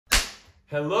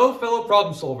Hello, fellow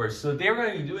problem solvers. So today we're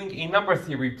going to be doing a number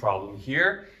theory problem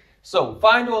here. So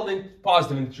find all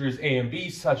positive integers a and b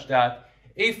such that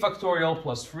a factorial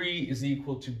plus 3 is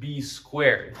equal to b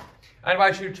squared. I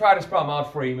invite you to try this problem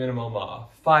out for a minimum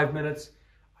of 5 minutes,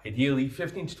 ideally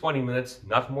 15 to 20 minutes,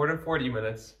 not more than 40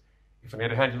 minutes. If on the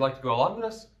other hand you'd like to go along with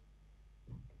us,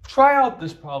 try out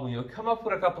this problem. You'll come up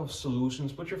with a couple of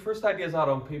solutions, put your first ideas out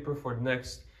on paper for the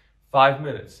next 5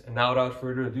 minutes. And now without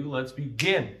further ado, let's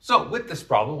begin. So with this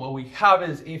problem, what we have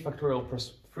is a factorial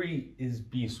plus 3 is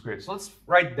b squared. So let's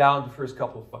write down the first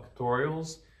couple of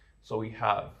factorials. So we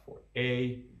have for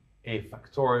a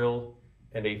factorial,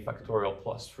 and a factorial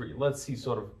plus 3. Let's see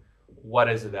sort of what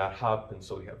is it that happens.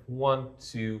 So we have 1,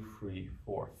 2, 3,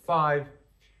 4, 5.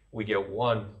 We get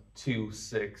 1, 2,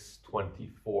 6,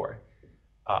 24,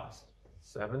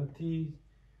 70,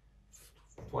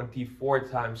 24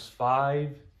 times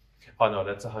 5. Oh no,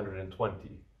 that's 120.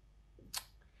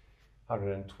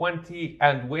 120,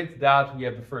 and with that we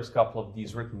have the first couple of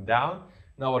these written down.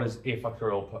 Now what is a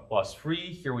factorial plus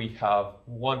 3? Here we have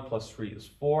 1 plus 3 is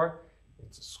 4.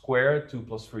 It's a square. 2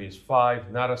 plus 3 is 5.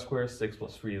 Not a square. 6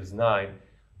 plus 3 is 9.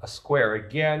 A square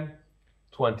again.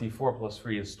 24 plus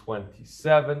 3 is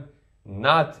 27.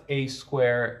 Not a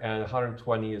square. And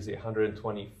 120 is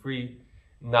 123.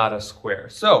 Not a square.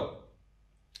 So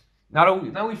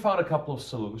now we found a couple of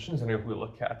solutions, and if we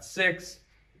look at 6,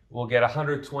 we'll get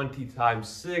 120 times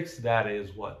 6, that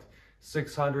is what?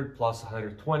 600 plus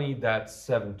 120, that's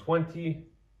 720.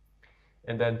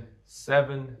 And then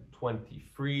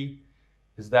 723,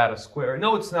 is that a square?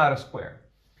 No, it's not a square.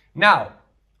 Now,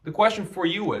 the question for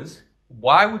you is,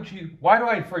 why do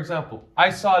I, for example, I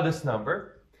saw this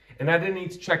number, and I didn't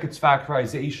need to check its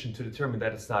factorization to determine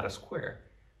that it's not a square.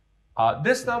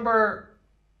 This number,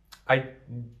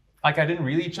 I didn't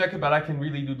really check it, but I can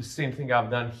really do the same thing I've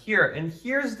done here. And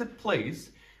here's the place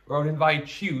where I would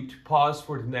invite you to pause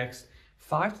for the next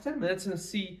 5 to 10 minutes and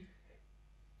see,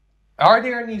 are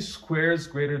there any squares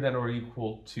greater than or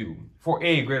equal to, for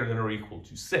a greater than or equal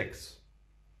to 6?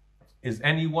 Is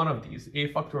any one of these,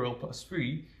 a factorial plus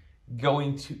 3,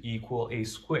 going to equal a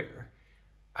square?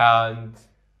 And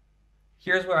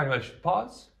here's where I invite you to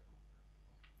pause.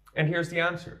 And here's the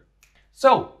answer.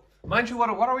 So, mind you, what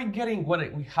are we getting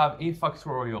when we have a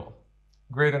factorial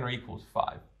greater than or equal to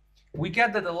 5? We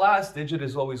get that the last digit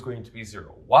is always going to be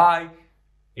 0. Why?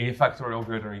 A factorial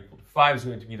greater than or equal to 5 is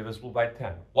going to be divisible by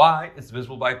 10. Why? It's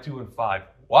divisible by 2 and 5.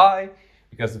 Why?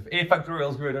 Because if a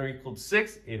factorial is greater than or equal to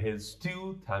 6, it is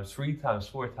 2 times 3 times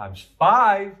 4 times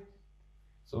 5.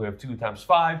 So we have 2 times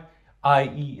 5,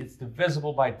 i.e. it's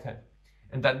divisible by 10.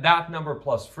 And then that number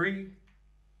plus 3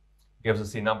 gives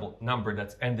us a number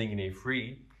that's ending in a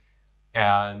 3.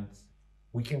 And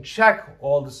we can check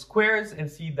all the squares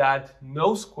and see that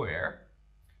no square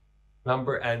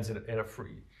number ends in a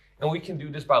 3. And we can do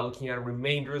this by looking at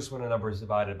remainders when a number is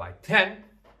divided by 10.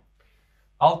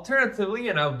 Alternatively,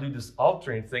 and I'll do this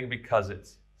alternate thing because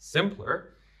it's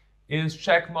simpler, is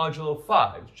check modulo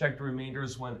 5. Check the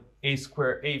remainders when x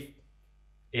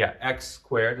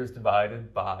squared is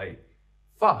divided by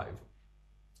 5.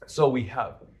 So we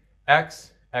have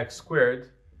x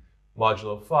squared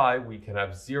modulo 5, we can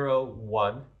have 0,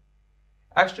 1.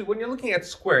 Actually, when you're looking at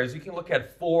squares, you can look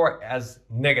at 4 as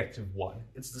negative 1.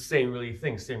 It's the same really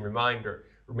thing, same remainder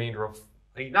of,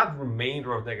 not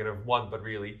remainder of negative 1, but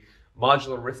really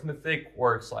modular arithmetic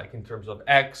works like in terms of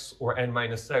x or n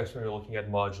minus x when you're looking at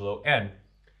modulo n.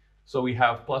 So we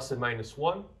have plus and minus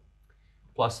 1,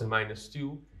 plus and minus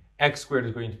 2. X squared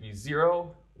is going to be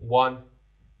 0, 1,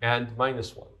 and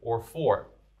minus 1, or 4.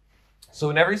 So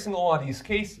in every single one of these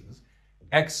cases,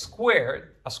 x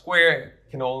squared, a square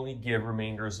can only give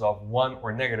remainders of 1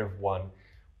 or negative 1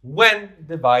 when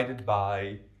divided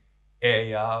by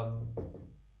 5,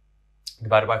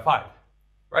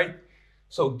 right?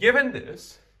 So given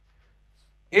this,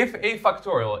 if a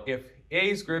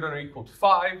is greater than or equal to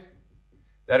 5,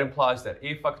 that implies that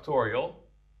a factorial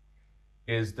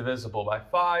is divisible by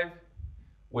 5,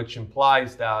 which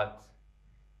implies that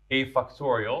a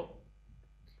factorial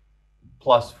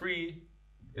plus 3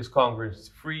 is congruent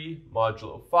to 3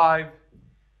 modulo 5.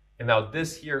 And now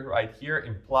this here, right here,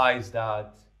 implies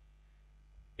that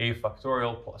a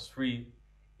factorial plus 3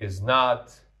 is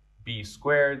not b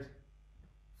squared.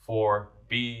 For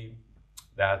b,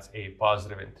 that's a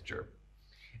positive integer.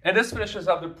 And this finishes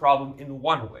up the problem in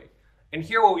one way. And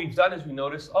here what we've done is we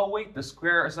notice, oh wait, the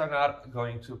squares are not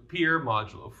going to appear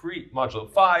modulo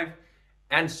 5,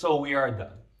 and so we are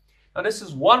done. Now this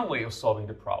is one way of solving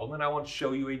the problem, and I want to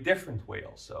show you a different way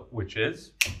also, which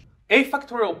is a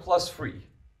factorial plus 3.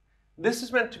 This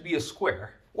is meant to be a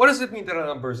square. What does it mean that a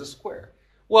number is a square?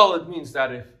 Well, it means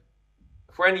that if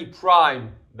for any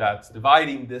prime that's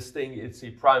dividing this thing, it's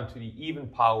a prime to the even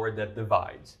power that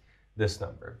divides this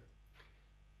number.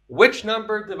 Which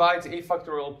number divides a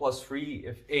factorial plus 3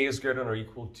 if a is greater than or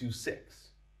equal to 6?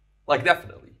 Like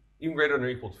definitely, even greater than or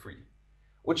equal to 3.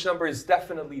 Which number is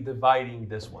definitely dividing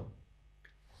this one?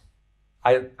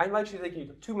 I invite you to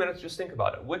take 2 minutes, just think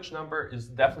about it. Which number is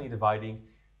definitely dividing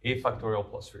a factorial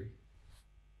plus 3?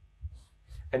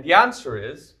 And the answer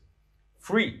is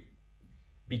 3.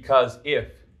 Because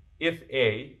if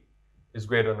a is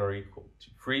greater than or equal to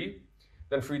 3,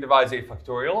 then 3 divides a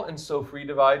factorial, and so 3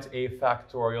 divides a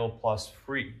factorial plus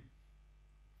 3.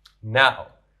 Now,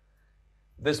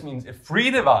 this means if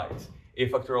 3 divides a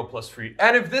factorial plus 3,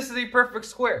 and if this is a perfect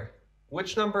square,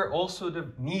 which number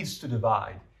also needs to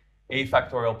divide a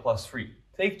factorial plus 3?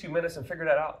 Take 2 minutes and figure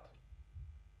that out.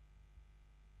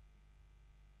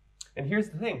 And here's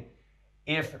the thing.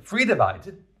 If 3 divides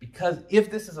it, because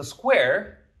if this is a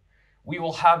square, we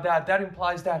will have that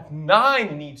implies that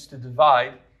 9 needs to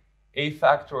divide a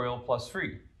factorial plus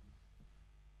 3.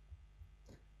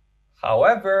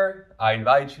 However, I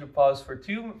invite you to pause for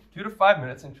 2 to 5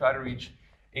 minutes and try to reach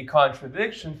a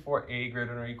contradiction for a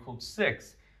greater than or equal to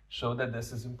 6. Show that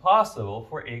this is impossible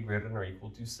for a greater than or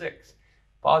equal to 6.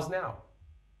 Pause now.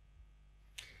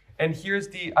 And here's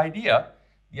the idea.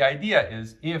 The idea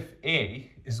is if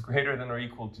a is greater than or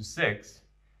equal to 6,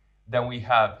 then we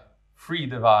have 3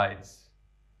 divides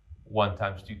 1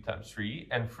 times 2 times 3,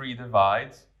 and 3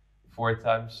 divides 4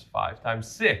 times 5 times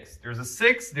 6. There's a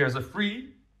 6, there's a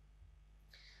 3.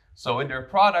 So in their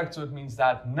product, so it means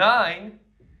that 9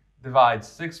 divides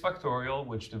 6 factorial,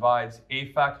 which divides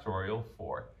a factorial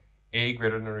for a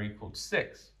greater than or equal to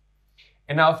 6.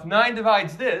 And now if 9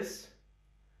 divides this,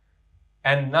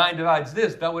 and 9 divides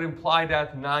this, that would imply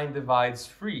that 9 divides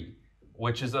 3,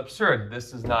 which is absurd.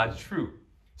 This is not true.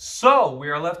 So we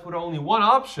are left with only one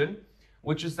option,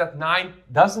 which is that 9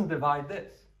 doesn't divide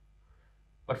this,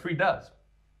 but 3 does.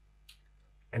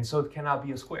 And so it cannot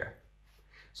be a square.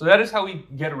 So that is how we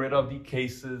get rid of the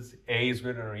cases a is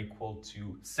greater than or equal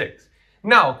to 6.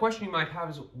 Now, a question you might have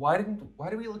is, why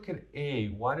did we look at a?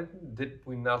 Why did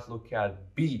we not look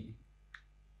at b?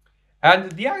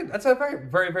 And yeah, that's a very,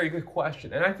 very, very good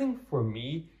question. And I think for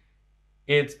me,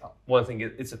 it's one thing,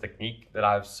 it's a technique that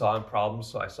I've saw in problems.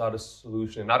 So I saw the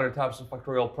solution in other types of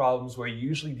factorial problems where you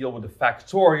usually deal with the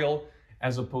factorial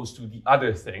as opposed to the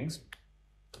other things.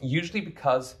 Usually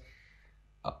because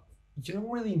you don't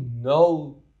really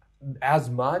know as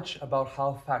much about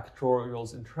how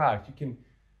factorials interact. You can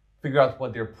figure out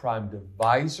what their prime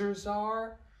divisors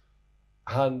are.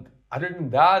 And other than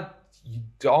that, you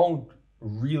don't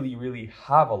really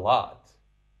have a lot.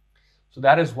 So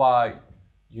that is why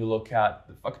you look at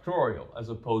the factorial as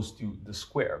opposed to the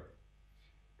square.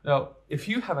 Now, if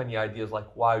you have any ideas like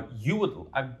why you would,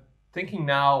 I'm thinking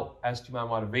now as to my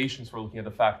motivations for looking at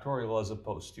the factorial as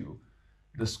opposed to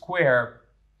the square,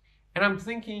 and I'm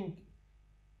thinking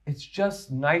it's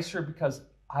just nicer because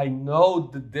I know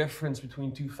the difference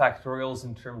between 2 factorials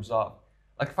in terms of,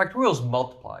 like factorials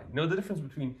multiply. You know, the difference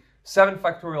between 7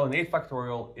 factorial and 8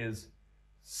 factorial is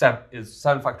 7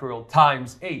 factorial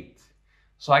times 8.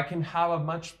 So I can have a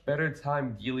much better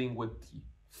time dealing with the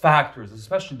factors,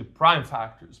 especially the prime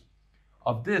factors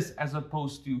of this, as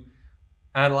opposed to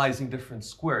analyzing different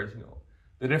squares. You know,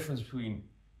 the difference between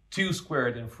 2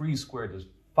 squared and 3 squared is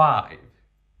 5.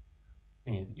 I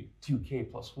mean,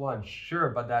 2k plus 1, sure,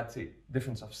 but that's a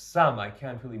difference of sum. I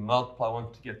can't really multiply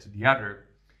one to get to the other.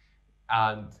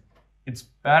 And it's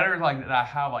better like that I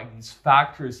have like these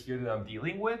factors here that I'm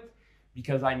dealing with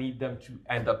because I need them to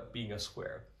end up being a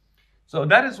square. So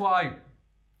that is why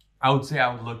I would say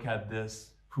I would look at this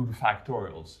through the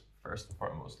factorials first and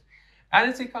foremost. And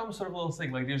it's a common sort of little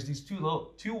thing, like there's these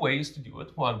two ways to do it.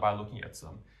 One, by looking at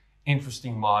some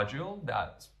interesting module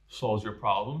that solves your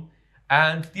problem.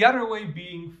 And the other way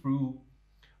being through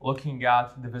looking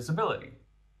at divisibility.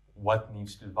 What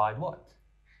needs to divide what?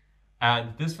 And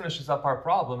this finishes up our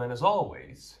problem, and as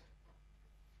always,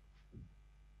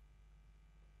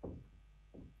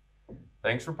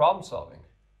 thanks for problem solving.